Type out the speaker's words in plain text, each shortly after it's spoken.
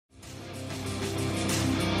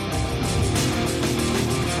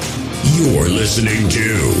You're listening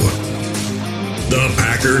to the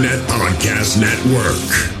Packernet Podcast Network.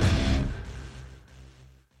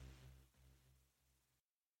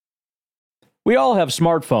 We all have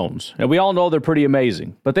smartphones, and we all know they're pretty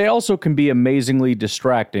amazing, but they also can be amazingly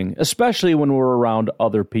distracting, especially when we're around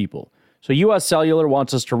other people. So US Cellular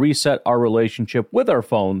wants us to reset our relationship with our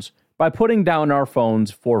phones by putting down our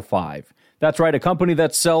phones for $5. That's right, a company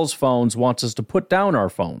that sells phones wants us to put down our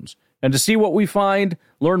phones. And to see what we find,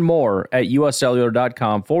 learn more at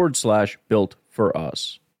uscellular.com/built for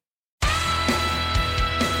us.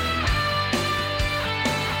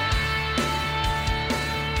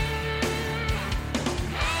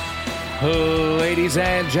 Ladies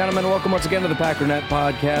and gentlemen, welcome once again to the Packernet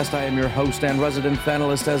Podcast. I am your host and resident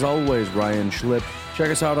fanalist, as always, Ryan Schlip. Check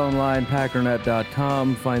us out online,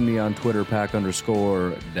 packernet.com. Find me on Twitter,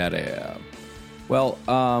 pack_daddy. Well,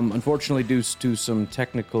 unfortunately, due to some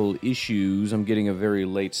technical issues, I'm getting a very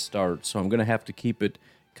late start, so I'm going to have to keep it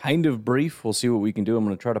kind of brief. We'll see what we can do. I'm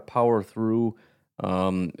going to try to power through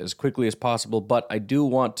as quickly as possible, but I do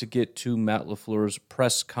want to get to Matt LaFleur's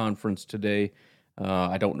press conference today.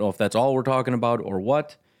 I don't know if that's all we're talking about or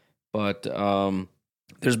what, but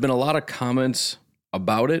there's been a lot of comments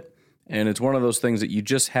about it, and it's one of those things that you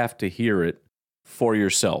just have to hear it for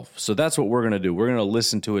yourself. So that's what we're going to do. We're going to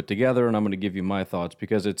listen to it together, and I'm going to give you my thoughts,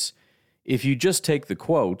 because it's, if you just take the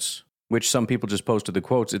quotes, which some people just posted the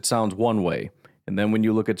quotes, it sounds one way. And then when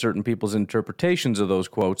you look at certain people's interpretations of those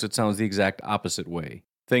quotes, it sounds the exact opposite way.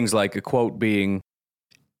 Things like a quote being,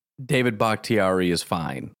 David Bakhtiari is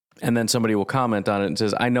fine. And then somebody will comment on it and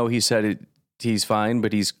says, I know he said it, he's fine,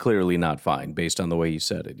 but he's clearly not fine based on the way he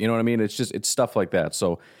said it. You know what I mean? It's stuff like that.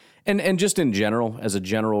 So, and just in general, as a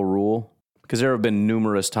general rule, because there have been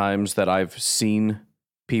numerous times that I've seen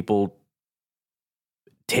people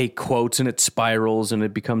take quotes and it spirals and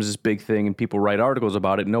it becomes this big thing and people write articles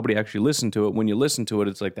about it and nobody actually listened to it. When you listen to it,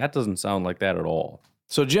 it's like, that doesn't sound like that at all.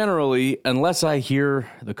 So generally, unless I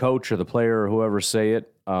hear the coach or the player or whoever say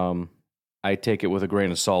it, I take it with a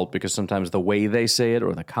grain of salt, because sometimes the way they say it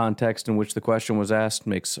or the context in which the question was asked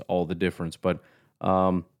makes all the difference. But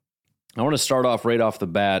I want to start off right off the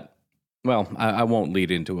bat. Well, I won't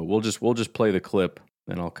lead into it. We'll just play the clip,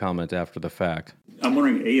 and I'll comment after the fact. I'm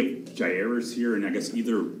wondering, if Jair is here, and I guess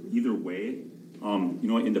either way,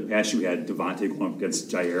 in the past you had Devontae going up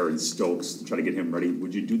against Jair and Stokes to try to get him ready.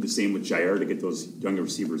 Would you do the same with Jair to get those younger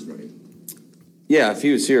receivers ready? Yeah, if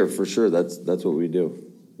he was here, for sure, that's what we do.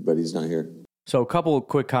 But he's not here. So a couple of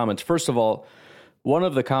quick comments. First of all, one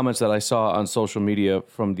of the comments that I saw on social media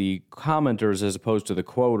from the commenters as opposed to the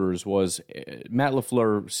quoters was Matt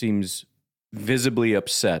LaFleur seems visibly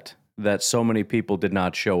upset that so many people did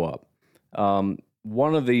not show up.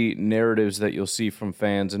 One of the narratives that you'll see from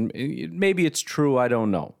fans, and maybe it's true, I don't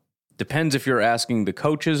know. Depends if you're asking the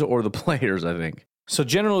coaches or the players, I think. So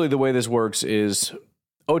generally the way this works is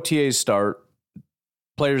OTAs start.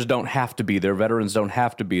 Players don't have to be there. Veterans don't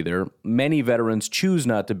have to be there. Many veterans choose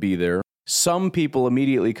not to be there. Some people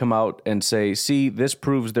immediately come out and say, see, this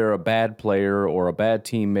proves they're a bad player or a bad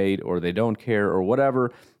teammate or they don't care or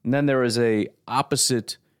whatever. And then there is a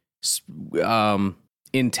opposite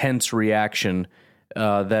intense reaction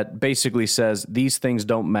that basically says these things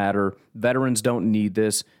don't matter. Veterans don't need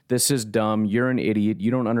this. This is dumb. You're an idiot.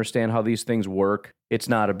 You don't understand how these things work. It's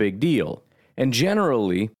not a big deal. And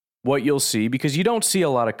generally, what you'll see, because you don't see a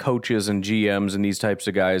lot of coaches and GMs and these types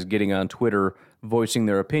of guys getting on Twitter voicing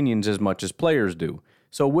their opinions as much as players do.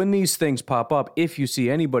 So when these things pop up, if you see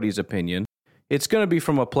anybody's opinion, it's going to be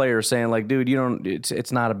from a player saying like, dude,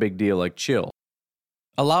 it's not a big deal, like chill.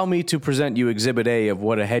 Allow me to present you Exhibit A of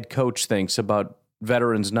what a head coach thinks about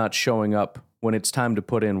veterans not showing up when it's time to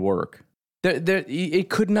put in work. It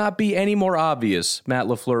could not be any more obvious Matt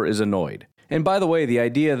LaFleur is annoyed. And by the way, the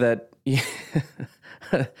idea that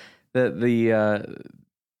the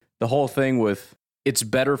whole thing with it's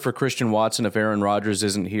better for Christian Watson if Aaron Rodgers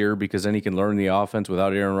isn't here because then he can learn the offense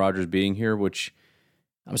without Aaron Rodgers being here, which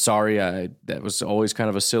I'm sorry, that was always kind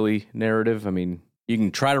of a silly narrative. I mean, you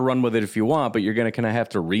can try to run with it if you want, but you're going to kind of have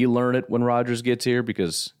to relearn it when Rodgers gets here,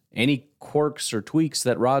 because any quirks or tweaks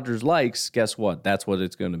that Rodgers likes, guess what? That's what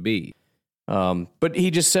it's going to be. But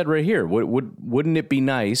he just said right here, wouldn't it be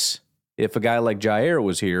nice if a guy like Jair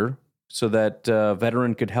was here so that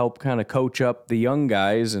veteran could help kind of coach up the young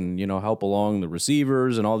guys and, help along the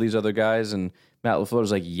receivers and all these other guys? And Matt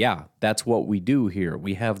LaFleur's like, yeah, that's what we do here.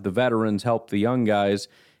 We have the veterans help the young guys,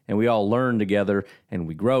 and we all learn together, and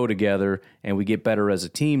we grow together, and we get better as a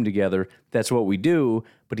team together. That's what we do,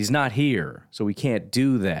 but he's not here, so we can't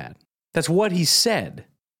do that. That's what he said,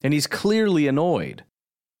 and he's clearly annoyed.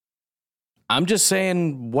 I'm just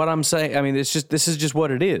saying what I'm saying. I mean, this is just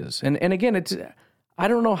what it is. And again, I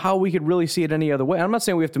don't know how we could really see it any other way. I'm not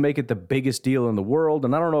saying we have to make it the biggest deal in the world,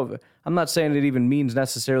 and I don't know I'm not saying it even means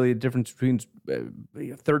necessarily the difference between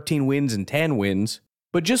 13 wins and 10 wins,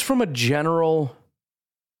 but just from a general,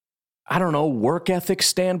 I don't know, work ethic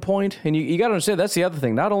standpoint. And you got to understand, that's the other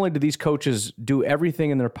thing. Not only do these coaches do everything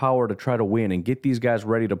in their power to try to win and get these guys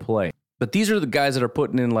ready to play, but these are the guys that are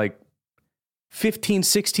putting in like 15,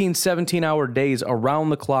 16, 17-hour days around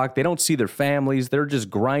the clock. They don't see their families. They're just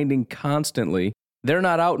grinding constantly. They're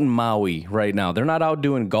not out in Maui right now. They're not out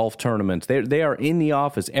doing golf tournaments. They are in the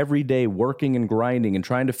office every day working and grinding and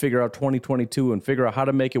trying to figure out 2022 and figure out how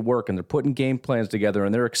to make it work. And they're putting game plans together,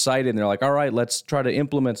 and they're excited. And they're like, all right, let's try to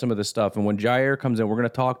implement some of this stuff. And when Jair comes in, we're going to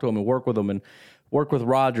talk to him and work with him and work with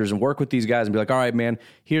Rodgers and work with these guys and be like, all right, man,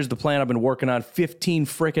 here's the plan I've been working on 15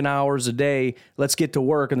 freaking hours a day. Let's get to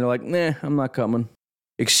work. And they're like, nah, I'm not coming.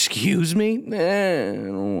 Excuse me? Nah, I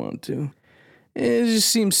don't want to. It just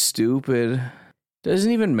seems stupid.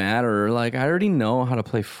 Doesn't even matter. Like, I already know how to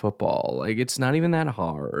play football. Like, it's not even that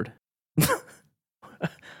hard.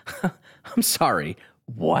 I'm sorry.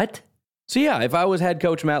 What? So, yeah, if I was head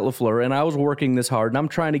coach Matt LaFleur and I was working this hard and I'm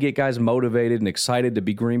trying to get guys motivated and excited to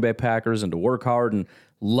be Green Bay Packers and to work hard and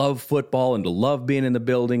love football and to love being in the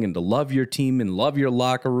building and to love your team and love your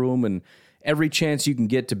locker room and every chance you can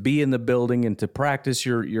get to be in the building and to practice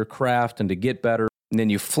your craft and to get better, and then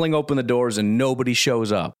you fling open the doors and nobody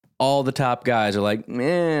shows up. All the top guys are like,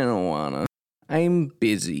 man, I don't wanna. I'm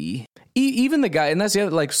busy. Even the guy, and that's the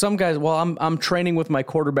other, like some guys, well, I'm training with my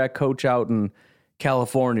quarterback coach out in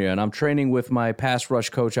California, and I'm training with my pass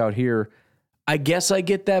rush coach out here. I guess I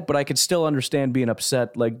get that, but I could still understand being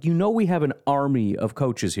upset. Like, we have an army of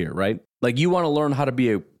coaches here, right? Like, you want to learn how to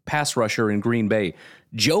be a pass rusher in Green Bay.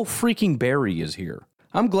 Joe freaking Barry is here.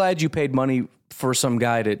 I'm glad you paid money for some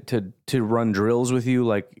guy to run drills with you,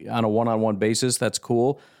 like on a one-on-one basis. That's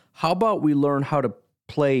cool. How about we learn how to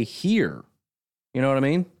play here? You know what I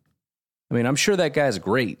mean? I'm sure that guy's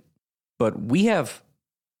great, but we have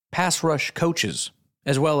pass rush coaches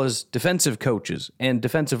as well as defensive coaches and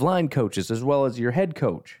defensive line coaches as well as your head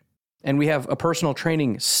coach. And we have a personal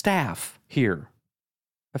training staff here.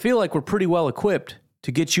 I feel like we're pretty well equipped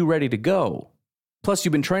to get you ready to go. Plus,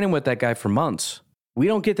 you've been training with that guy for months. We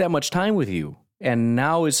don't get that much time with you. And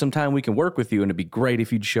now is some time we can work with you, and it'd be great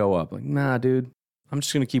if you'd show up. Like, nah, dude. I'm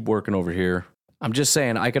just going to keep working over here. I'm just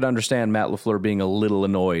saying I could understand Matt LaFleur being a little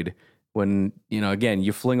annoyed when, again,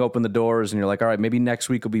 you fling open the doors and you're like, all right, maybe next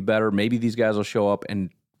week will be better. Maybe these guys will show up, and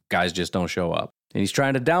guys just don't show up. And he's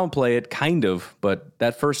trying to downplay it, kind of, but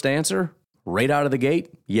that first answer, right out of the gate,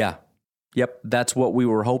 yeah. Yep, that's what we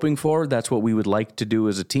were hoping for. That's what we would like to do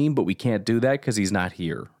as a team, but we can't do that because he's not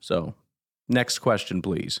here. So, next question,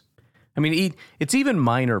 please. It's even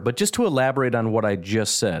minor, but just to elaborate on what I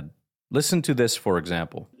just said, listen to this, for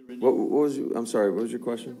example. I'm sorry, what was your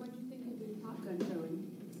question? What do you think of the Top Gun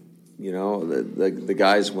showing? The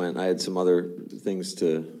guys went. I had some other things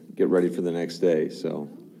to get ready for the next day, so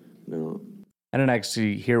no. I didn't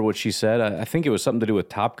actually hear what she said. I think it was something to do with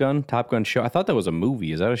Top Gun show. I thought that was a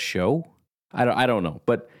movie. Is that a show? I don't know.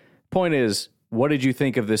 But point is, what did you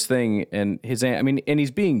think of this thing? And and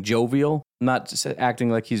he's being jovial, not acting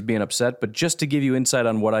like he's being upset, but just to give you insight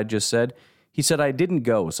on what I just said, he said, I didn't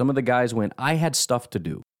go. Some of the guys went. I had stuff to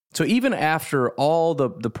do. So even after all the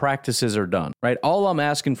practices are done, right, all I'm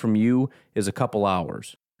asking from you is a couple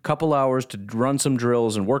hours. A couple hours to run some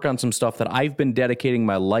drills and work on some stuff that I've been dedicating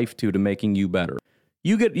my life to making you better.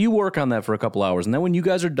 You work on that for a couple hours, and then when you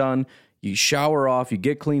guys are done, you shower off, you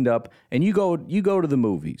get cleaned up, and you go to the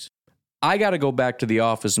movies. I got to go back to the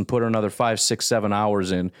office and put another 5, 6, 7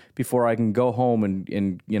 hours in before I can go home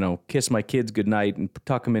and kiss my kids goodnight and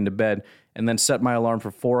tuck them into bed, and then set my alarm for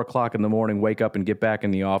 4 o'clock in the morning, wake up and get back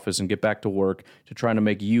in the office and get back to work to try to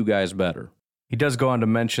make you guys better. He does go on to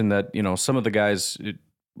mention that, some of the guys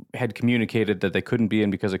had communicated that they couldn't be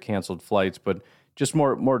in because of canceled flights, but just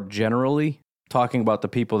more generally talking about the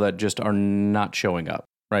people that just are not showing up,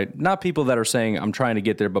 right? Not people that are saying, I'm trying to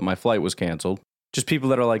get there, but my flight was canceled. Just people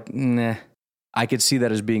that are like, nah. I could see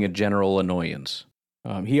that as being a general annoyance.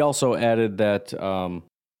 He also added that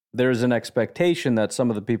there's an expectation that some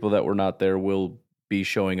of the people that were not there will be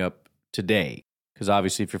showing up today. Because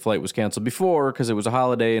obviously if your flight was canceled before because it was a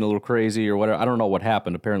holiday and a little crazy or whatever, I don't know what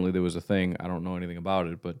happened. Apparently there was a thing. I don't know anything about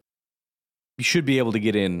it, but you should be able to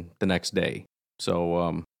get in the next day.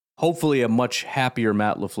 So hopefully a much happier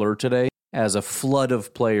Matt LaFleur today as a flood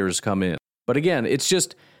of players come in. But again, it's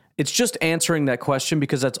just answering that question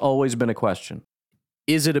because that's always been a question.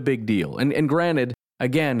 Is it a big deal? And granted,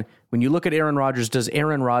 again, when you look at Aaron Rodgers, does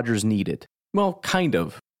Aaron Rodgers need it? Well, kind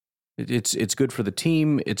of. It's good for the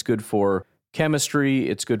team. It's good for chemistry.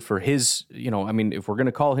 It's good for his, if we're going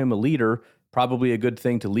to call him a leader, probably a good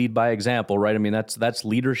thing to lead by example, right? I mean, that's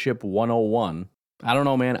leadership 101. I don't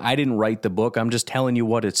know, man. I didn't write the book. I'm just telling you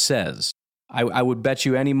what it says. I would bet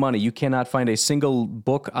you any money you cannot find a single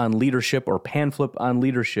book on leadership or pamphlet on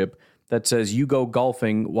leadership that says you go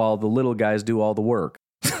golfing while the little guys do all the work.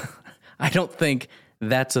 I don't think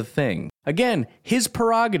that's a thing. Again, his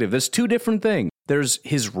prerogative. There's two different things. There's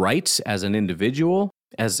his rights as an individual,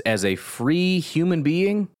 as a free human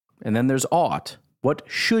being, and then there's ought. What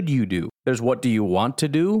should you do? There's what do you want to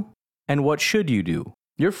do, and what should you do?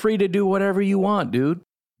 You're free to do whatever you want, dude.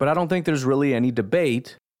 But I don't think there's really any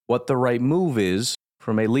debate what the right move is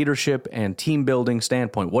from a leadership and team building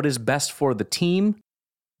standpoint. What is best for the team?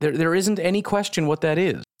 There isn't any question what that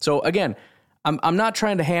is. So again, I'm not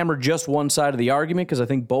trying to hammer just one side of the argument because I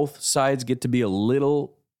think both sides get to be a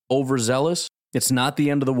little overzealous. It's not the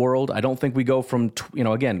end of the world. I don't think we go from, I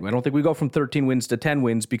don't think we go from 13 wins to 10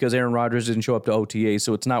 wins because Aaron Rodgers didn't show up to OTA,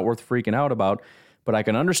 so it's not worth freaking out about. But I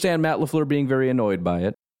can understand Matt LaFleur being very annoyed by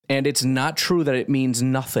it. And it's not true that it means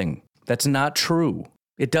nothing. That's not true.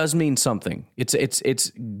 It does mean something. It's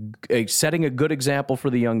setting a good example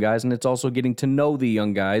for the young guys, and it's also getting to know the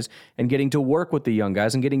young guys and getting to work with the young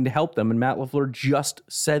guys and getting to help them. And Matt LaFleur just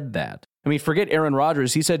said that. I mean, forget Aaron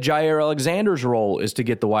Rodgers. He said Jair Alexander's role is to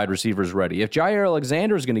get the wide receivers ready. If Jair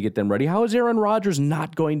Alexander is going to get them ready, how is Aaron Rodgers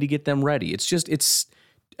not going to get them ready?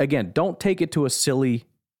 Again, don't take it to a silly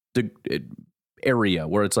area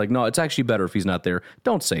where it's like, no, it's actually better if he's not there.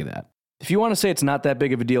 Don't say that. If you want to say it's not that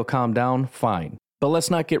big of a deal, calm down, fine. But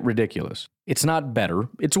let's not get ridiculous. It's not better,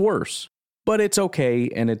 it's worse. But it's okay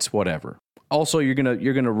and it's whatever. Also, you're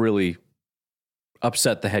gonna really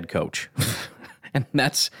upset the head coach. And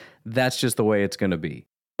that's just the way it's gonna be.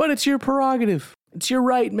 But it's your prerogative. It's your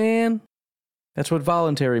right, man. That's what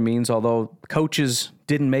voluntary means, although coaches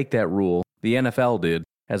didn't make that rule. The NFL did,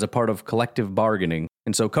 as a part of collective bargaining.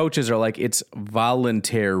 And so coaches are like, it's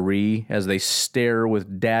voluntary, as they stare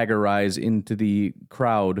with dagger eyes into the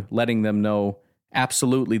crowd, letting them know,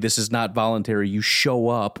 absolutely, this is not voluntary. You show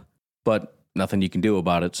up, but nothing you can do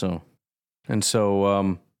about it. So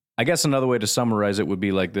I guess another way to summarize it would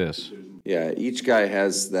be like this. Yeah, each guy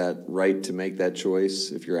has that right to make that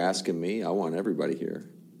choice. If you're asking me, I want everybody here.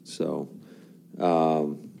 So,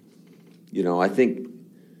 I think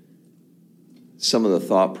some of the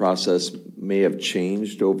thought process may have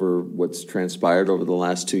changed over what's transpired over the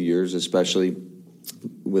last 2 years, especially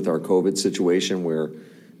with our COVID situation where,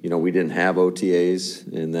 we didn't have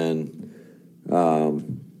OTAs. And then,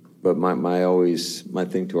 but my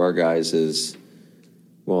thing to our guys is,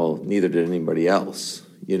 well, neither did anybody else,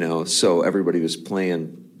 so everybody was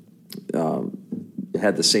playing,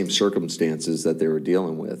 had the same circumstances that they were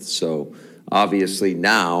dealing with. So obviously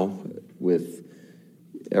now with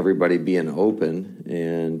everybody being open,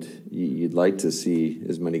 and you'd like to see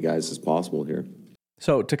as many guys as possible here.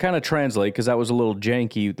 So to kind of translate, because that was a little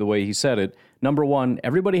janky the way he said it, number one,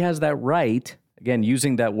 everybody has that right. Again,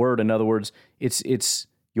 using that word, in other words, it's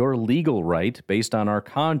your legal right based on our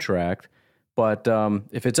contract. But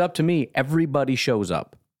if it's up to me, everybody shows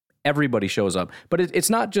up. Everybody shows up. But it's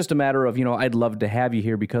not just a matter of, I'd love to have you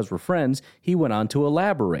here because we're friends. He went on to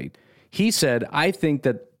elaborate. He said, I think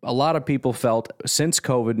that a lot of people felt since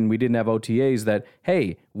COVID and we didn't have OTAs that,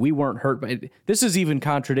 hey, we weren't hurt. This is even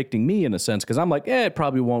contradicting me in a sense because I'm like, it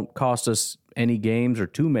probably won't cost us any games or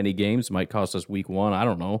too many games. It might cost us week one. I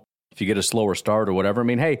don't know if you get a slower start or whatever. I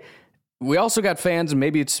mean, hey, we also got fans, and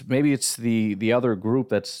maybe it's the other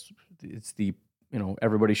group it's the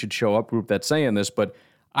everybody should show up group that's saying this, but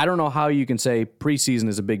I don't know how you can say preseason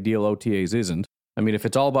is a big deal, OTAs isn't. I mean, if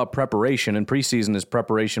it's all about preparation, and preseason is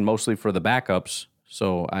preparation mostly for the backups.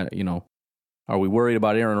 So, are we worried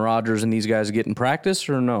about Aaron Rodgers and these guys getting practice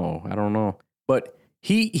or no? I don't know. But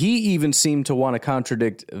he even seemed to want to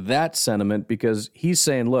contradict that sentiment because he's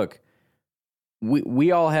saying, look,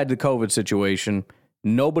 we all had the COVID situation.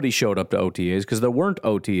 Nobody showed up to OTAs because there weren't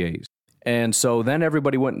OTAs. And so then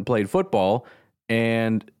everybody went and played football,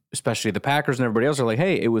 and especially the Packers and everybody else are like,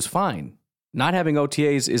 hey, it was fine. Not having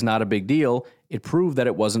OTAs is not a big deal. It proved that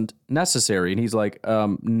it wasn't necessary. And he's like,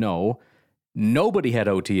 no. Nobody had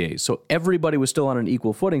OTAs, so everybody was still on an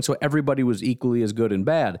equal footing, so everybody was equally as good and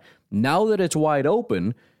bad. Now that it's wide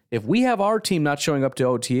open, if we have our team not showing up to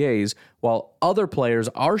OTAs while other players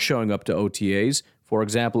are showing up to OTAs, for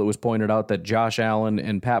example, it was pointed out that Josh Allen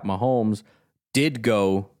and Pat Mahomes did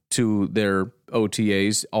go to their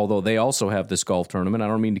OTAs, although they also have this golf tournament. I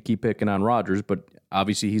don't mean to keep picking on Rodgers, but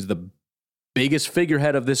obviously he's the biggest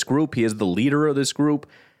figurehead of this group. He is the leader of this group.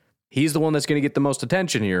 He's the one that's going to get the most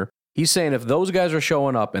attention here. He's saying if those guys are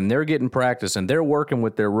showing up and they're getting practice and they're working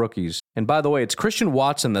with their rookies, and by the way, it's Christian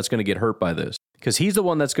Watson that's going to get hurt by this because he's the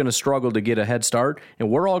one that's going to struggle to get a head start, and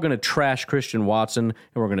we're all going to trash Christian Watson and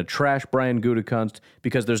we're going to trash Brian Gutekunst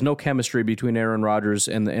because there's no chemistry between Aaron Rodgers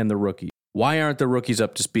and the rookie. Why aren't the rookies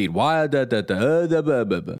up to speed? Why? I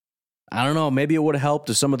don't know. Maybe it would have helped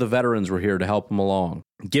if some of the veterans were here to help them along.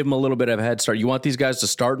 Give them a little bit of a head start. You want these guys to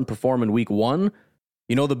start and perform in week 1?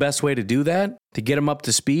 You know the best way to do that? To get them up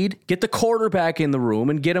to speed? Get the quarterback in the room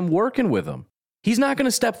and get him working with them. He's not going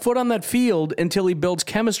to step foot on that field until he builds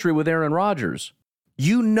chemistry with Aaron Rodgers.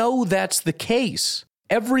 You know that's the case.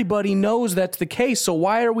 Everybody knows that's the case. So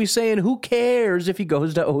why are we saying who cares if he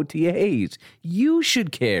goes to OTAs? You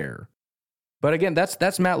should care. But again,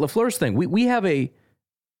 that's Matt LaFleur's thing. We have a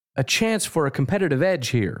chance for a competitive edge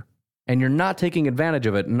here, and you're not taking advantage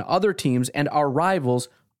of it. And other teams and our rivals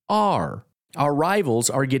are. Our rivals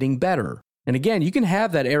are getting better. And again, you can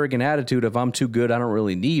have that arrogant attitude of I'm too good, I don't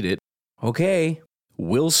really need it. Okay,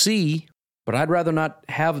 we'll see. But I'd rather not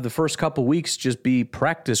have the first couple weeks just be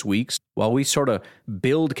practice weeks while we sort of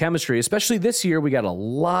build chemistry. Especially this year, we got a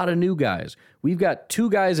lot of new guys. We've got 2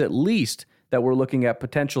 guys at least that we're looking at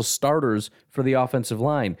potential starters for the offensive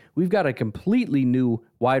line. We've got a completely new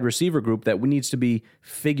wide receiver group that needs to be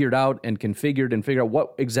figured out and configured and figure out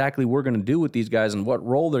what exactly we're going to do with these guys and what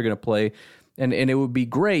role they're going to play. And it would be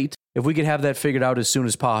great if we could have that figured out as soon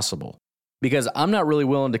as possible. Because I'm not really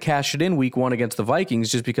willing to cash it in week 1 against the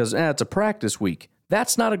Vikings just because it's a practice week.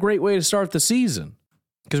 That's not a great way to start the season.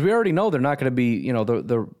 Because we already know they're not going to be,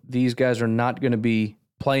 these guys are not going to be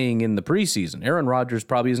playing in the preseason. Aaron Rodgers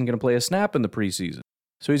probably isn't going to play a snap in the preseason.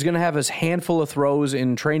 So he's going to have his handful of throws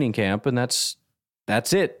in training camp, and that's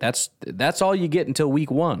it. That's all you get until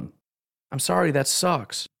week 1. I'm sorry, that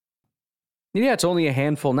sucks. Yeah, it's only a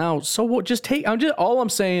handful now. So what? All I'm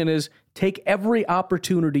saying is take every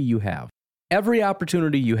opportunity you have. Every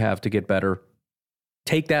opportunity you have to get better,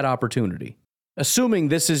 take that opportunity. Assuming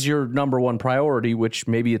this is your number 1 priority, which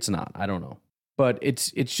maybe it's not. I don't know. But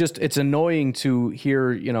it's annoying to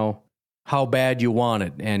hear, how bad you want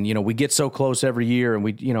it. And, we get so close every year and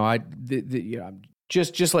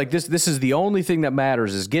just like this is the only thing that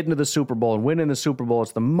matters is getting to the Super Bowl and winning the Super Bowl.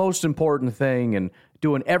 It's the most important thing and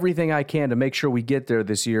doing everything I can to make sure we get there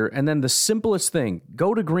this year. And then the simplest thing,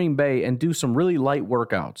 go to Green Bay and do some really light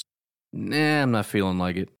workouts. Nah, I'm not feeling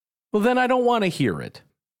like it. Well, then I don't want to hear it.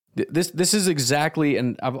 This is exactly,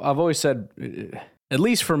 and I've always said, at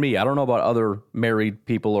least for me, I don't know about other married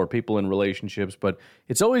people or people in relationships, but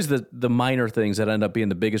it's always the minor things that end up being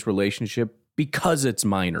the biggest relationship because it's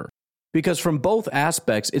minor. Because from both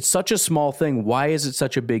aspects, it's such a small thing. Why is it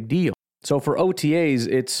such a big deal? So for OTAs,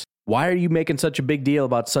 it's why are you making such a big deal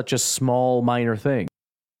about such a small minor thing?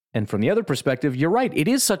 And from the other perspective, you're right. It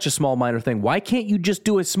is such a small minor thing. Why can't you just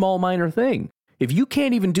do a small minor thing? If you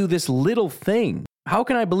can't even do this little thing, how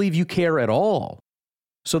can I believe you care at all?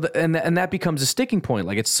 So that becomes a sticking point.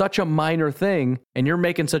 Like it's such a minor thing and you're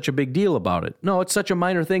making such a big deal about it. No, it's such a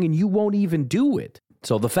minor thing and you won't even do it.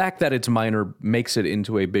 So the fact that it's minor makes it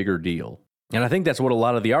into a bigger deal. And I think that's what a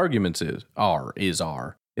lot of the arguments are. It's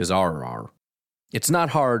not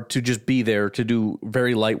hard to just be there to do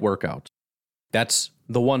very light workouts. That's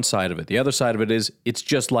the one side of it. The other side of it is it's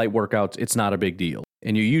just light workouts. It's not a big deal.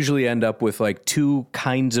 And you usually end up with like 2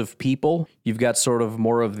 kinds of people. You've got sort of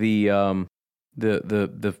more of the I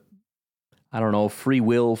don't know, free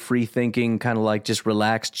will, free thinking, kind of like just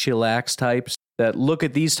relaxed, chillax types that look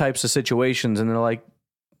at these types of situations and they're like,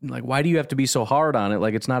 why do you have to be so hard on it?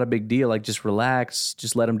 Like, it's not a big deal. Like, just relax.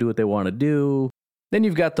 Just let them do what they want to do. Then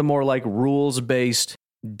you've got the more like rules-based,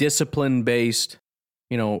 discipline-based,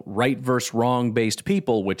 right versus wrong-based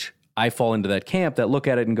people, which I fall into that camp that look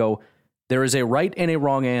at it and go, there is a right and a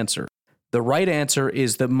wrong answer. The right answer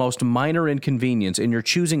is the most minor inconvenience, and you're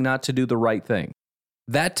choosing not to do the right thing.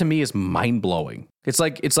 That to me is mind-blowing. It's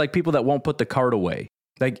like people that won't put the cart away.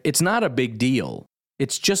 Like, it's not a big deal.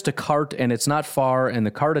 It's just a cart, and it's not far, and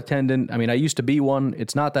the cart attendant, I used to be one.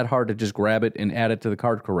 It's not that hard to just grab it and add it to the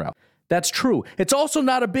cart corral. That's true. It's also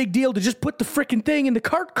not a big deal to just put the frickin' thing in the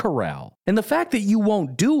cart corral. And the fact that you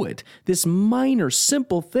won't do it, this minor,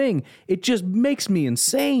 simple thing, it just makes me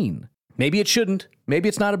insane. Maybe it shouldn't. Maybe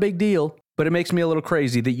it's not a big deal, but it makes me a little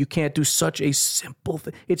crazy that you can't do such a simple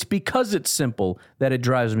thing. It's because it's simple that it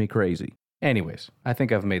drives me crazy. Anyways, I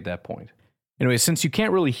think I've made that point. Anyway, since you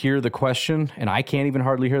can't really hear the question, and I can't even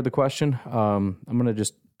hardly hear the question, I'm going to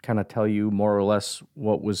just kind of tell you more or less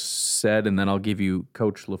what was said, and then I'll give you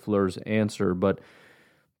Coach LaFleur's answer. But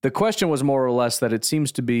the question was more or less that it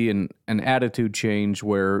seems to be an attitude change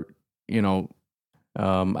where, I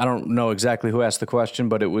don't know exactly who asked the question,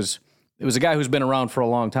 but it was it was a guy who's been around for a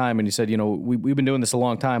long time, and he said, we've been doing this a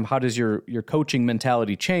long time. How does your coaching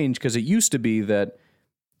mentality change? Because it used to be that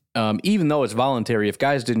even though it's voluntary, if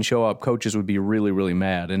guys didn't show up, coaches would be really, really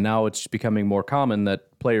mad. And now it's becoming more common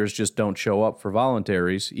that players just don't show up for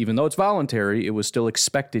voluntaries. Even though it's voluntary, it was still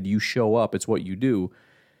expected you show up. It's what you do.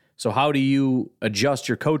 So how do you adjust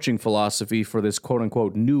your coaching philosophy for this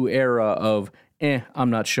quote-unquote new era of,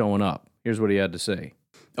 I'm not showing up? Here's what he had to say.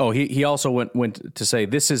 Oh, he also went to say,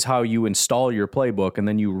 this is how you install your playbook, and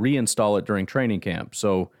then you reinstall it during training camp.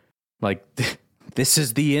 So, this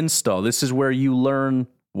is the install. This is where you learn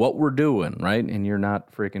what we're doing, right? And you're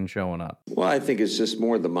not freaking showing up. Well, I think it's just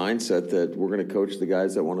more the mindset that we're going to coach the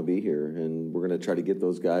guys that want to be here, and we're going to try to get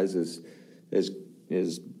those guys as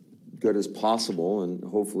good as possible, and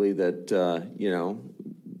hopefully that,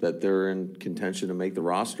 that they're in contention to make the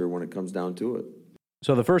roster when it comes down to it.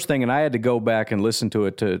 So the first thing, and I had to go back and listen to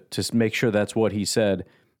it to make sure that's what he said.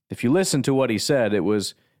 If you listen to what he said,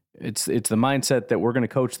 it's the mindset that we're going to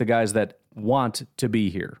coach the guys that want to be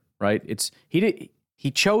here, right? He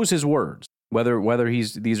chose his words, whether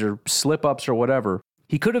these are slip ups or whatever.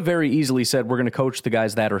 He could have very easily said we're going to coach the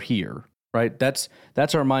guys that are here, right? That's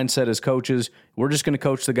our mindset as coaches. We're just going to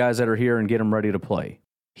coach the guys that are here and get them ready to play.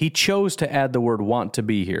 He chose to add the word "want to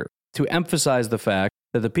be here" to emphasize the fact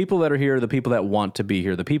that the people that are here are the people that want to be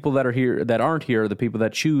here. The people that are here that aren't here are the people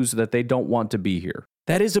that choose that they don't want to be here.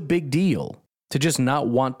 That is a big deal, to just not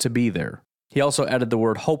want to be there. He also added the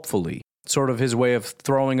word "hopefully," sort of his way of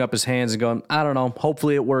throwing up his hands and going, I don't know,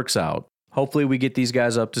 hopefully it works out. Hopefully we get these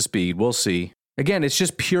guys up to speed. We'll see. Again, it's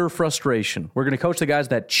just pure frustration. We're going to coach the guys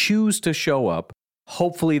that choose to show up.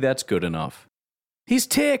 Hopefully that's good enough. He's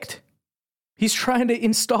ticked. He's trying to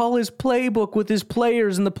install his playbook with his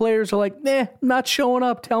players, and the players are like, not showing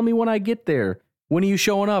up. Tell me when I get there. When are you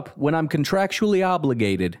showing up? When I'm contractually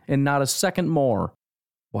obligated and not a second more.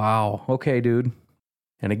 Wow. Okay, dude.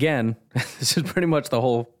 And again, this is pretty much the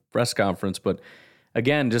whole press conference, but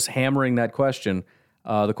again, just hammering that question.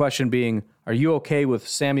 The question being, are you okay with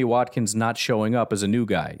Sammy Watkins not showing up as a new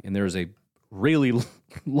guy? And there's a really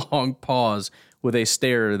long pause with a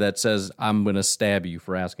stare that says, I'm going to stab you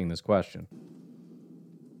for asking this question.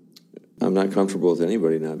 I'm not comfortable with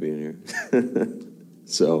anybody not being here.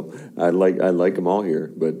 So I like them all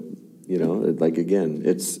here, but again,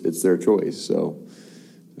 it's their choice. So,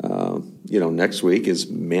 next week is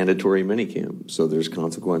mandatory minicamp. So there's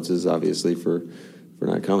consequences obviously for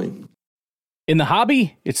not coming. In the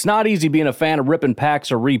hobby, it's not easy being a fan of ripping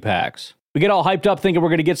packs or repacks. We get all hyped up thinking we're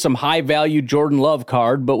going to get some high-value Jordan Love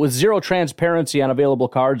card, but with zero transparency on available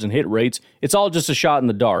cards and hit rates, it's all just a shot in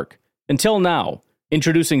the dark. Until now,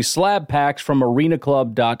 introducing slab packs from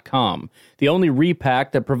arenaclub.com, the only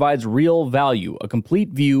repack that provides real value, a complete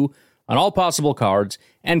view on all possible cards,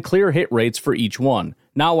 and clear hit rates for each one.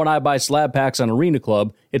 Now when I buy slab packs on Arena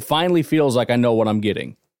Club, it finally feels like I know what I'm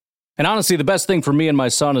getting. And honestly, the best thing for me and my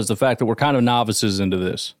son is the fact that we're kind of novices into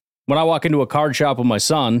this. When I walk into a card shop with my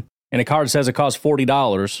son, and a card says it costs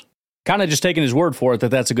 $40, kind of just taking his word for it that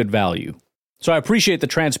that's a good value. So I appreciate the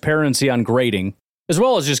transparency on grading, as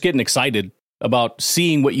well as just getting excited about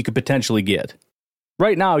seeing what you could potentially get.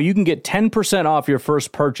 Right now, you can get 10% off your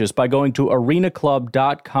first purchase by going to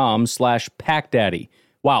arenaclub.com/packdaddy.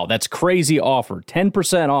 Wow, that's crazy offer.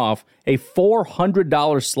 10% off a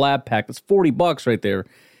 $400 slab pack. That's $40 right there.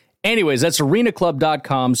 Anyways, that's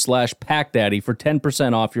arenaclub.com/packdaddy for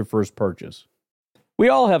 10% off your first purchase. We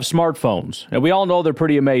all have smartphones, and we all know they're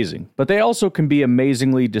pretty amazing, but they also can be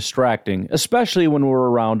amazingly distracting, especially when we're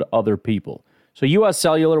around other people. So US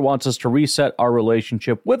Cellular wants us to reset our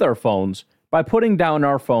relationship with our phones by putting down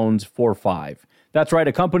our phones for $5. That's right,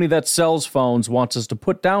 a company that sells phones wants us to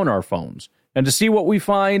put down our phones. And to see what we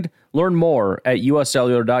find, learn more at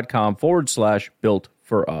uscellular.com/built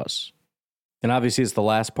for us. And obviously it's the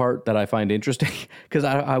last part that I find interesting because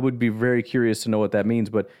I would be very curious to know what that means.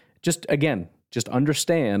 But just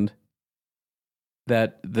understand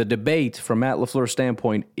that the debate from Matt LaFleur's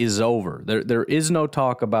standpoint is over. There is no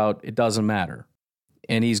talk about it doesn't matter.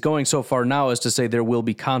 And he's going so far now as to say there will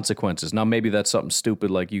be consequences. Now, maybe that's something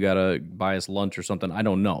stupid like you got to buy us lunch or something. I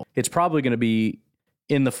don't know. It's probably going to be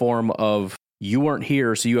in the form of you weren't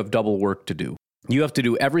here, so you have double work to do. You have to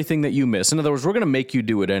do everything that you miss. In other words, we're going to make you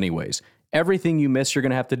do it anyways. Everything you miss, you're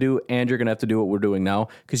going to have to do, and you're going to have to do what we're doing now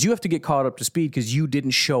because you have to get caught up to speed because you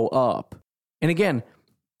didn't show up. And again,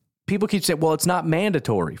 people keep saying, well, it's not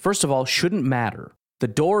mandatory. First of all, shouldn't matter. The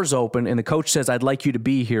door's open and the coach says, I'd like you to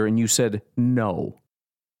be here. And you said no.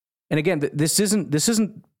 And again,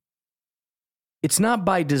 it's not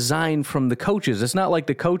by design from the coaches. It's not like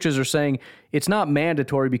the coaches are saying it's not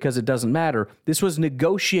mandatory because it doesn't matter. This was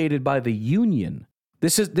negotiated by the union.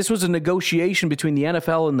 This was a negotiation between the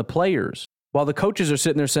NFL and the players. While the coaches are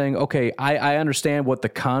sitting there saying, okay, I understand what the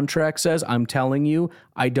contract says. I'm telling you,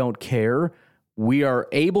 I don't care. We are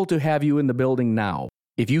able to have you in the building now.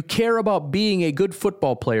 If you care about being a good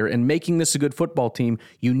football player and making this a good football team,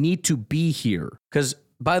 you need to be here. Because,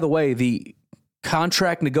 by the way, the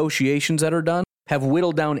contract negotiations that are done have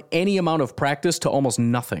whittled down any amount of practice to almost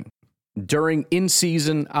nothing. During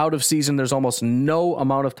in-season, out-of-season, there's almost no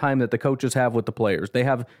amount of time that the coaches have with the players. They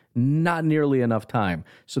have not nearly enough time.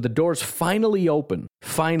 So the door's finally open.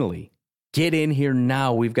 Finally. Get in here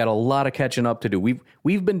now. We've got a lot of catching up to do.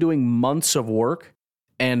 We've been doing months of work,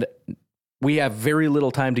 and we have very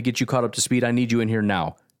little time to get you caught up to speed. I need you in here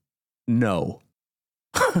now. No.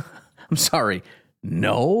 I'm sorry.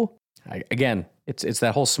 No? Again, it's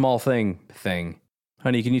that whole small thing.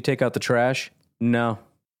 Honey, can you take out the trash? No.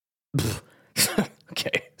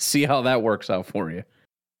 Okay, see how that works out for you.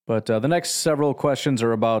 But the next several questions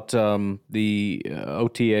are about the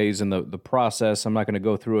OTAs and the process. I'm not going to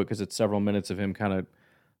go through it because it's several minutes of him kind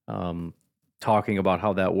of talking about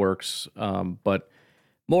how that works. But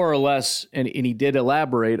more or less, and he did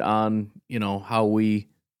elaborate on, how we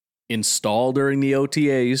install during the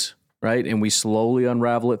OTAs, right? And we slowly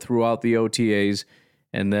unravel it throughout the OTAs.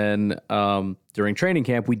 And then during training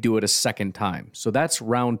camp, we do it a second time. So that's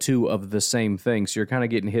round 2 of the same thing. So you're kind of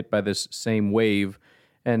getting hit by this same wave.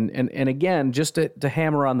 And again, just to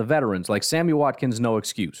hammer on the veterans, like Sammy Watkins, no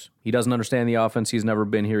excuse. He doesn't understand the offense. He's never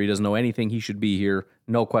been here. He doesn't know anything. He should be here.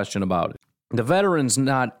 No question about it. The veterans,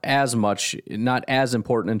 not as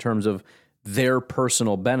important in terms of their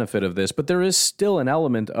personal benefit of this, but there is still an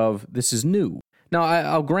element of this is new. Now,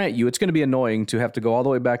 I'll grant you, it's going to be annoying to have to go all the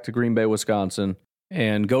way back to Green Bay, Wisconsin,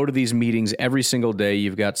 and go to these meetings every single day.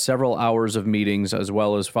 You've got several hours of meetings, as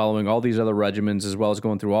well as following all these other regimens, as well as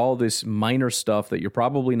going through all this minor stuff that you're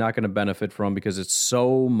probably not going to benefit from because it's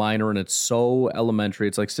so minor and it's so elementary.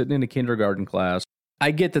 It's like sitting in a kindergarten class.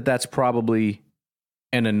 I get that that's probably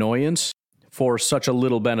an annoyance for such a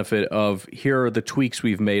little benefit of here are the tweaks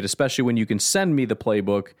we've made, especially when you can send me the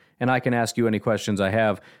playbook and I can ask you any questions I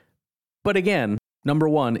have. But again, number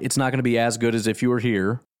one, it's not going to be as good as if you were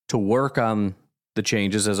here to work on the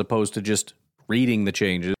changes as opposed to just reading the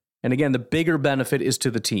changes. And again, the bigger benefit is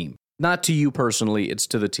to the team. Not to you personally, it's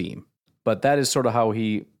to the team. But that is sort of how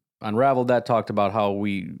he unraveled that, talked about how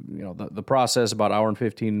we, the process, about hour and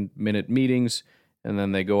 15-minute meetings, and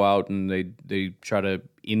then they go out and they try to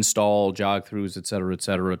install jog-throughs, et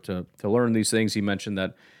cetera, to learn these things. He mentioned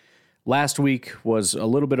that last week was a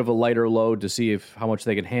little bit of a lighter load to see how much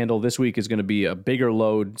they can handle. This week is going to be a bigger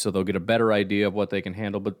load, so they'll get a better idea of what they can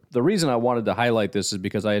handle. But the reason I wanted to highlight this is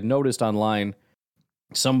because I had noticed online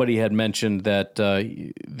somebody had mentioned that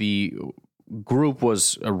the group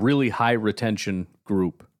was a really high retention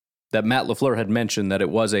group, that Matt LaFleur had mentioned that it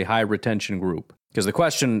was a high retention group. Because the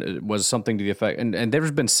question was something to the effect, and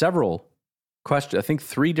there's been several questions, I think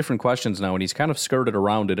 3 different questions now, and he's kind of skirted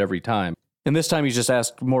around it every time. And this time he's just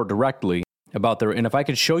asked more directly about and if I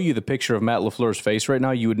could show you the picture of Matt LaFleur's face right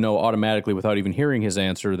now, you would know automatically without even hearing his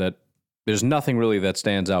answer that there's nothing really that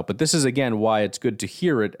stands out. But this is, again, why it's good to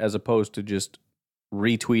hear it as opposed to just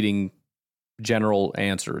retweeting general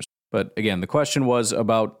answers. But again, the question was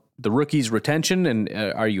about the rookie's retention, and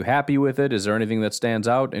are you happy with it? Is there anything that stands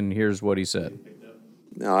out? And here's what he said.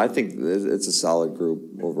 No, I think it's a solid group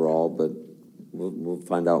overall, but we'll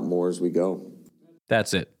find out more as we go.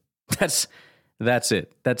 That's it. That's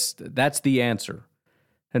it. That's the answer.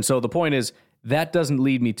 And so the point is that doesn't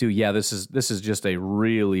lead me to, this is just a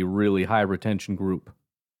really, really high retention group,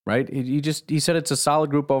 right? He said it's a solid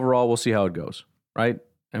group overall. We'll see how it goes, right?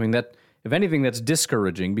 I mean, that if anything, that's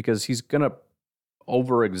discouraging because he's going to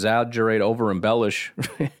over-exaggerate, over-embellish.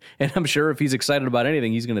 And I'm sure if he's excited about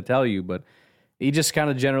anything, he's going to tell you, but he just kind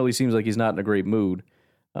of generally seems like he's not in a great mood.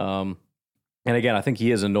 And again, I think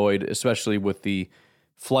he is annoyed, especially with the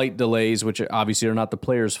flight delays, which obviously are not the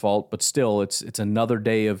players' fault, but still, it's another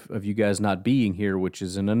day of you guys not being here, which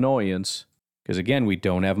is an annoyance. Because again, we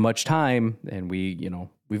don't have much time, and we call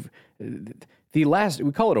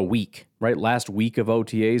it a week, right? Last week of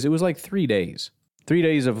OTAs, it was like 3 days. 3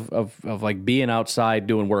 days of like being outside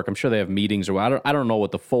doing work. I'm sure they have meetings or I don't know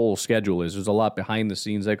what the full schedule is. There's a lot behind the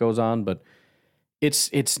scenes that goes on, but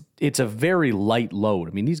it's a very light load.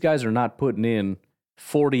 I mean, these guys are not putting in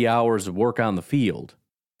 40 hours of work on the field.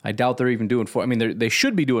 I doubt they're even doing they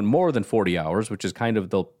should be doing more than 40 hours, which is kind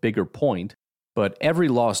of the bigger point. But every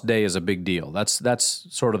lost day is a big deal. That's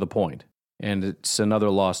sort of the point. And it's another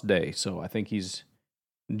lost day. So I think he's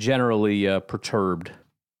generally perturbed.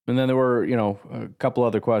 And then there were, a couple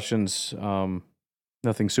other questions.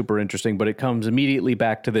 Nothing super interesting, but it comes immediately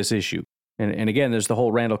back to this issue. And again, there's the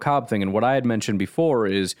whole Randall Cobb thing. And what I had mentioned before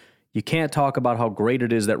is you can't talk about how great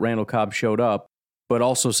it is that Randall Cobb showed up, but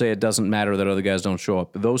also say it doesn't matter that other guys don't show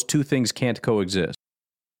up. Those two things can't coexist.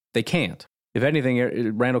 They can't. If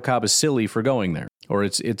anything, Randall Cobb is silly for going there, or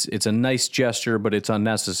it's a nice gesture, but it's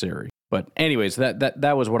unnecessary. But anyways,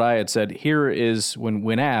 that was what I had said. Here is,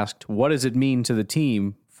 when asked, what does it mean to the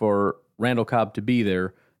team for Randall Cobb to be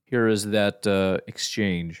there? Here is that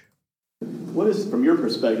exchange. What is, from your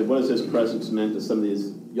perspective, what has his presence meant to some of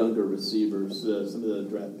these younger receivers, some of the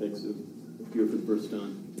draft picks who appear for the first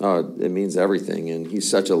time? It means everything, and he's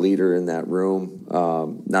such a leader in that room,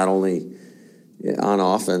 not only on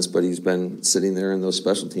offense, but he's been sitting there in those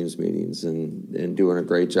special teams meetings and doing a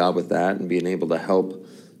great job with that and being able to help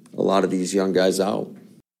a lot of these young guys out.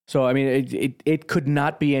 So, I mean, it could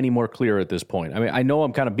not be any more clear at this point. I mean, I know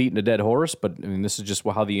I'm kind of beating a dead horse, but I mean, this is just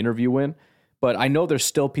how the interview went. But I know there's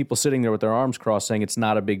still people sitting there with their arms crossed saying it's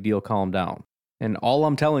not a big deal, calm down. And all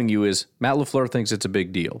I'm telling you is Matt LaFleur thinks it's a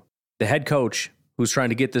big deal. The head coach, who's trying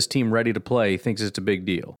to get this team ready to play, thinks it's a big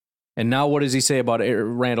deal. And now what does he say about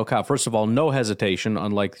Randall Cobb? First of all, no hesitation,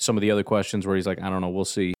 unlike some of the other questions where he's like, I don't know, we'll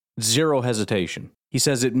see. Zero hesitation. He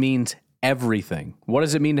says it means everything. What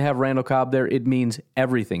does it mean to have Randall Cobb there? It means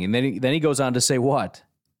everything. And then he goes on to say what?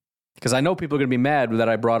 Because I know people are going to be mad that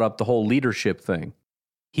I brought up the whole leadership thing.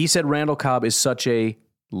 He said Randall Cobb is such a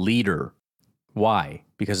leader. Why?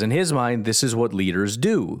 Because in his mind, this is what leaders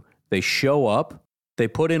do. They show up. They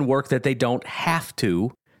put in work that they don't have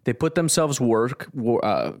to. They put themselves work.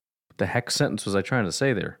 The heck sentence was I trying to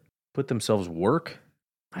say there? Put themselves work?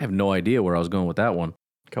 I have no idea where I was going with that one.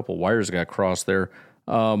 A couple wires got crossed there.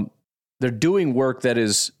 They're doing work that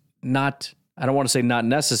is not, I don't want to say not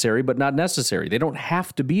necessary, but not necessary. They don't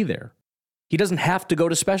have to be there. He doesn't have to go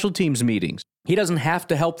to special teams meetings. He doesn't have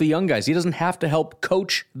to help the young guys. He doesn't have to help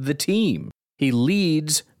coach the team. He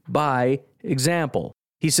leads by example.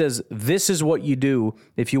 He says, this is what you do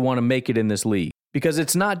if you want to make it in this league. Because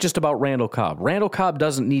it's not just about Randall Cobb. Randall Cobb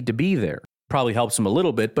doesn't need to be there. Probably helps him a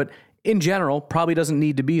little bit, but in general, probably doesn't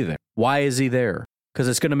need to be there. Why is he there? Because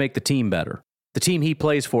it's going to make the team better. The team he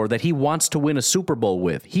plays for, that he wants to win a Super Bowl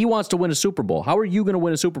with. He wants to win a Super Bowl. How are you going to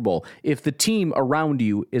win a Super Bowl if the team around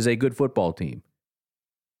you is a good football team?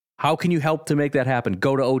 How can you help to make that happen?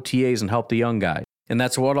 Go to OTAs and help the young guy. And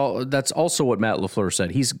that's also what Matt LaFleur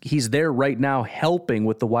said. He's there right now helping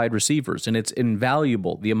with the wide receivers, and it's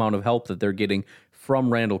invaluable, the amount of help that they're getting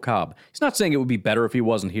from Randall Cobb. He's not saying it would be better if he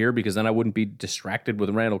wasn't here, because then I wouldn't be distracted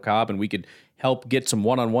with Randall Cobb and we could help get some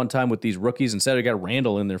one-on-one time with these rookies. Instead, I got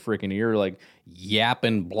Randall in their freaking ear, like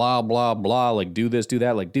yapping, blah, blah, blah, like do this, do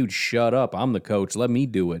that. Like, dude, shut up. I'm the coach. Let me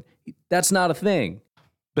do it. That's not a thing.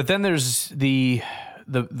 But then there's the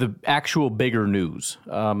actual bigger news,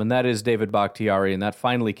 and that is David Bakhtiari, and that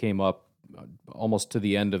finally came up almost to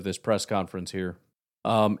the end of this press conference here.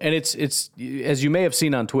 And it's as you may have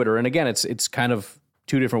seen on Twitter, and again, it's kind of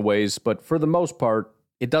two different ways, but for the most part,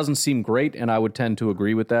 it doesn't seem great, and I would tend to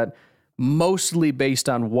agree with that, mostly based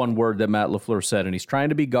on one word that Matt LaFleur said, and he's trying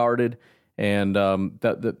to be guarded, and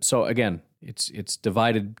so again, it's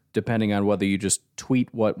divided depending on whether you just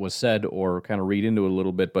tweet what was said or kind of read into it a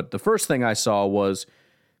little bit. But the first thing I saw was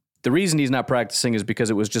the reason he's not practicing is because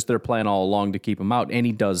it was just their plan all along to keep him out, and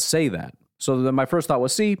he does say that. So then my first thought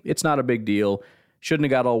was, see, it's not a big deal. Shouldn't have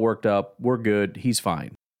got all worked up. We're good. He's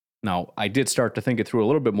fine. Now, I did start to think it through a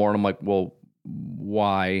little bit more, and I'm like, well,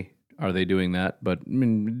 why are they doing that? But I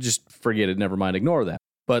mean, just forget it. Never mind. Ignore that.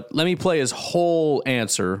 But let me play his whole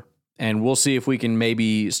answer, and we'll see if we can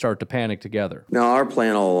maybe start to panic together. Now, our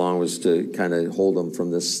plan all along was to kind of hold him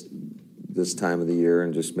from this time of the year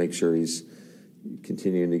and just make sure he's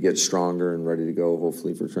continuing to get stronger and ready to go,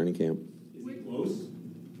 hopefully, for training camp. Is he close?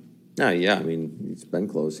 Yeah, I mean, he's been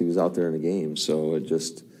close. He was out there in the game, so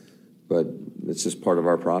but it's just part of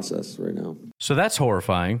our process right now. So that's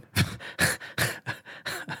horrifying.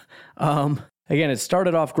 Again, it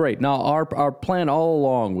started off great. Now, our plan all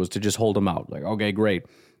along was to just hold him out. Like, okay, great.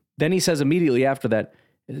 Then he says immediately after that,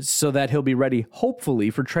 so that he'll be ready, hopefully,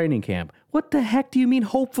 for training camp. What the heck do you mean,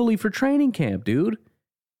 hopefully, for training camp, dude?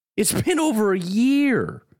 It's been over a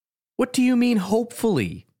year. What do you mean,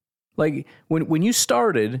 hopefully? Like, when you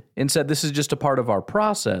started and said this is just a part of our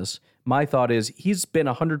process, my thought is he's been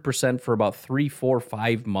 100% for about 3, 4,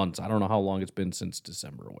 5 months. I don't know how long it's been since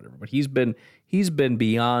December or whatever, but he's been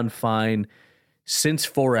beyond fine since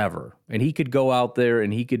forever. And he could go out there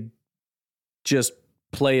and he could just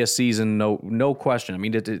play a season, no question. I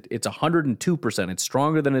mean, it's 102%. It's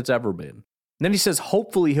stronger than it's ever been. And then he says,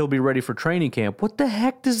 hopefully he'll be ready for training camp. What the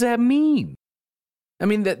heck does that mean? I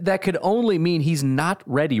mean, that could only mean he's not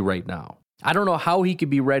ready right now. I don't know how he could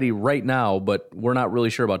be ready right now, but we're not really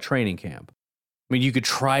sure about training camp. I mean, you could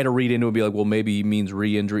try to read into it and be like, well, maybe he means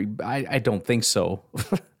re-injury. I don't think so.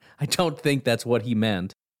 I don't think that's what he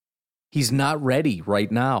meant. He's not ready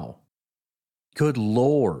right now. Good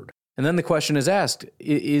Lord. And then the question is asked,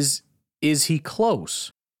 is he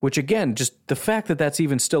close? Which, again, just the fact that that's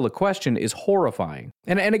even still a question is horrifying.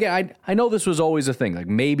 And again, I know this was always a thing. Like,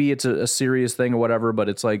 maybe it's a serious thing or whatever, but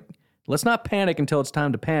it's like, let's not panic until it's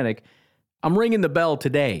time to panic. I'm ringing the bell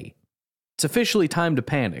today. It's officially time to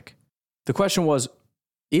panic. The question was,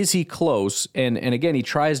 is he close? And again, he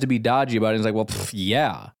tries to be dodgy about it. He's like, well,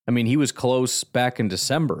 yeah. I mean, he was close back in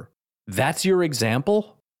December. That's your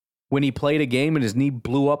example? When he played a game and his knee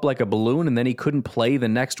blew up like a balloon and then he couldn't play the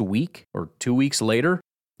next week or 2 weeks later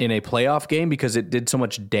in a playoff game because it did so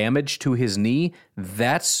much damage to his knee?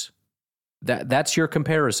 That's your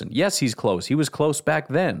comparison. Yes, he's close. He was close back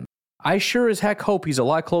then. I sure as heck hope he's a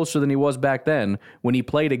lot closer than he was back then when he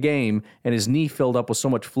played a game and his knee filled up with so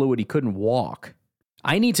much fluid he couldn't walk.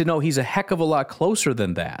 I need to know he's a heck of a lot closer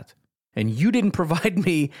than that. And you didn't provide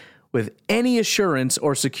me with any assurance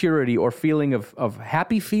or security or feeling of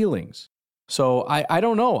happy feelings. So I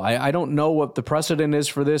don't know. I don't know what the precedent is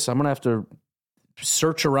for this. I'm going to have to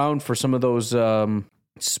search around for some of those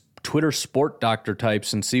Twitter sport doctor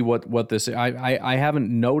types and see what this is. I haven't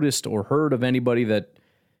noticed or heard of anybody that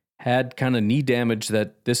had kind of knee damage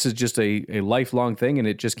that this is just a lifelong thing and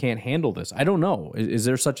it just can't handle this. I don't know. Is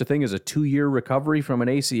there such a thing as a 2-year recovery from an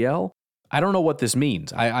ACL? I don't know what this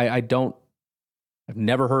means. I've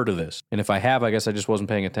never heard of this. And if I have, I guess I just wasn't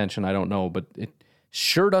paying attention. I don't know, but it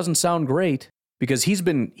sure doesn't sound great because he's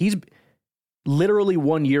literally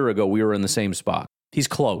 1 year ago, we were in the same spot. He's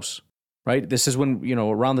close, right? This is when,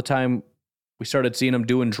 around the time we started seeing him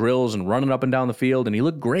doing drills and running up and down the field and he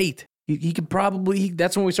looked great. He could probably,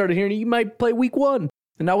 that's when we started hearing he might play week 1.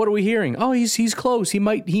 And now what are we hearing? Oh, he's close. He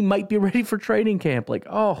might be ready for training camp. Like,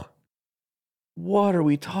 oh, what are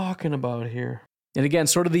we talking about here? And again,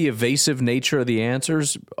 sort of the evasive nature of the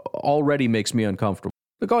answers already makes me uncomfortable.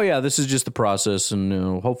 Like, oh yeah, this is just the process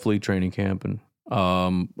and hopefully training camp and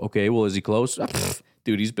okay, well, is he close?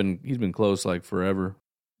 Dude, he's been close like forever.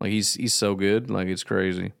 Like he's so good, like it's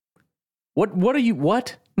crazy. What are you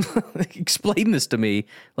Explain this to me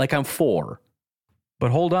like I'm 4.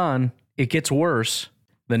 But hold on, it gets worse.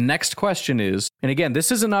 The next question is, and again,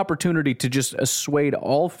 this is an opportunity to just assuage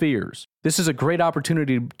all fears. This is a great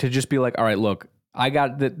opportunity to just be like, all right, look, I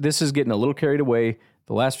got that. This is getting a little carried away.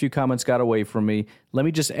 The last few comments got away from me. Let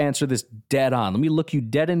me just answer this dead on. Let me look you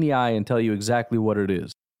dead in the eye and tell you exactly what it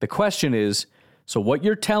is. The question is, so what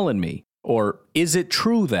you're telling me, or is it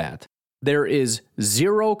true that there is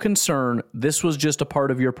zero concern this was just a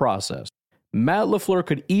part of your process? Matt LaFleur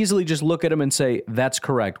could easily just look at him and say, that's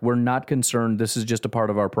correct. We're not concerned. This is just a part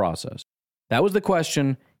of our process. That was the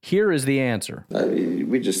question. Here is the answer.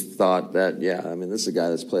 We just thought that, this is a guy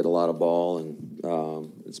that's played a lot of ball,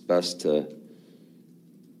 and it's best to,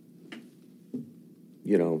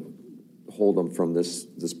 hold him from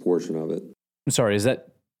this portion of it. I'm sorry, is that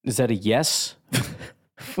a yes?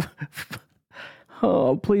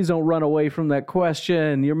 Oh, please don't run away from that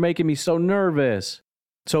question. You're making me so nervous.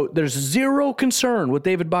 So there's zero concern with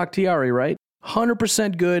David Bakhtiari, right?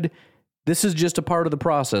 100% good. This is just a part of the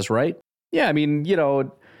process, right? Yeah, I mean,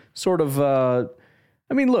 look,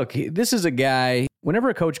 this is a guy, whenever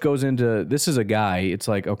a coach goes into, this is a guy, it's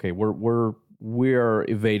like, okay, we're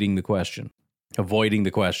evading the question, avoiding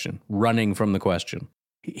the question, running from the question.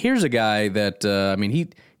 Here's a guy that,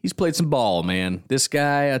 he's played some ball, man. This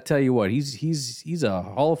guy, I tell you what, he's a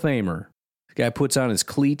Hall of Famer. This guy puts on his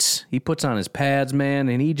cleats, he puts on his pads, man,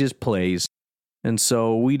 and he just plays. And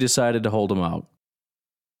so we decided to hold him out.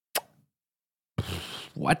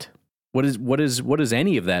 What? What does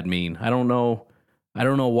any of that mean? I don't know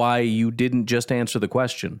why you didn't just answer the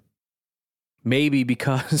question. Maybe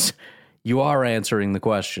because you are answering the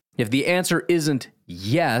question. If the answer isn't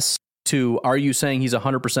yes to, are you saying he's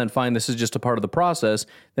 100% fine, this is just a part of the process,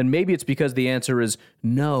 then maybe it's because the answer is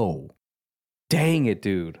no. Dang it,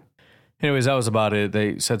 dude. Anyways, that was about it.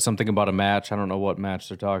 They said something about a match. I don't know what match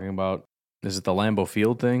they're talking about. Is it the Lambeau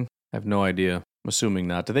Field thing? I have no idea. I'm assuming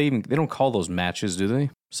not. They don't call those matches, do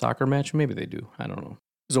they? Soccer match? Maybe they do. I don't know.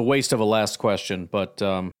 It was a waste of a last question, but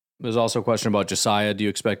there's also a question about Josiah. Do you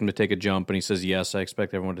expect him to take a jump? And he saes, yes, I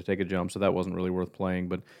expect everyone to take a jump, so that wasn't really worth playing.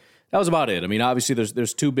 But that was about it. I mean, obviously,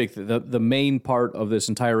 there's two big the main part of this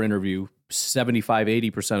entire interview,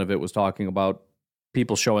 75-80% of it was talking about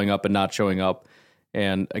people showing up and not showing up.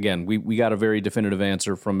 And again, we got a very definitive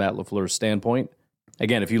answer from Matt LaFleur's standpoint.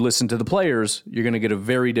 Again, if you listen to the players, you're going to get a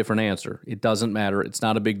very different answer. It doesn't matter. It's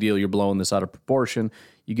not a big deal. You're blowing this out of proportion.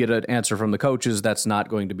 You get an answer from the coaches, that's not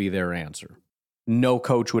going to be their answer. No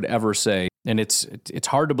coach would ever say, and it's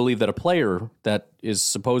hard to believe that a player that is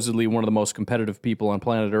supposedly one of the most competitive people on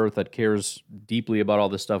planet Earth that cares deeply about all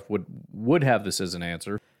this stuff would have this as an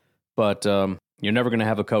answer. But you're never going to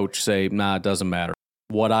have a coach say, nah, it doesn't matter.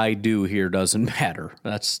 What I do here doesn't matter.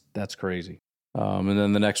 That's crazy. And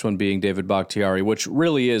then the next one being David Bakhtiari, which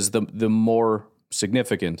really is the more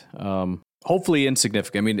significant, hopefully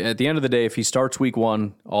insignificant. I mean, at the end of the day, if he starts week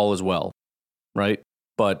 1, all is well, right?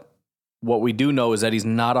 But what we do know is that he's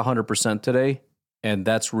not 100% today, and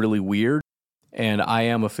that's really weird. And I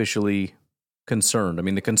am officially concerned. I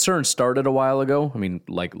mean, the concern started a while ago. I mean,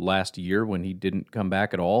 like last year when he didn't come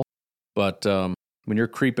back at all. But when you're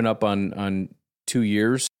creeping up on 2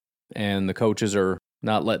 years and the coaches are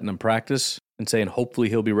not letting him practice and saying hopefully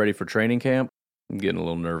he'll be ready for training camp, I'm getting a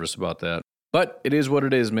little nervous about that. But it is what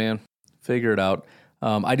it is, man. Figure it out.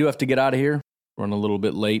 I do have to get out of here. Run a little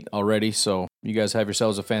bit late already, so you guys have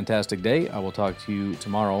yourselves a fantastic day. I will talk to you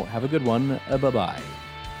tomorrow. Have a good one. Bye-bye.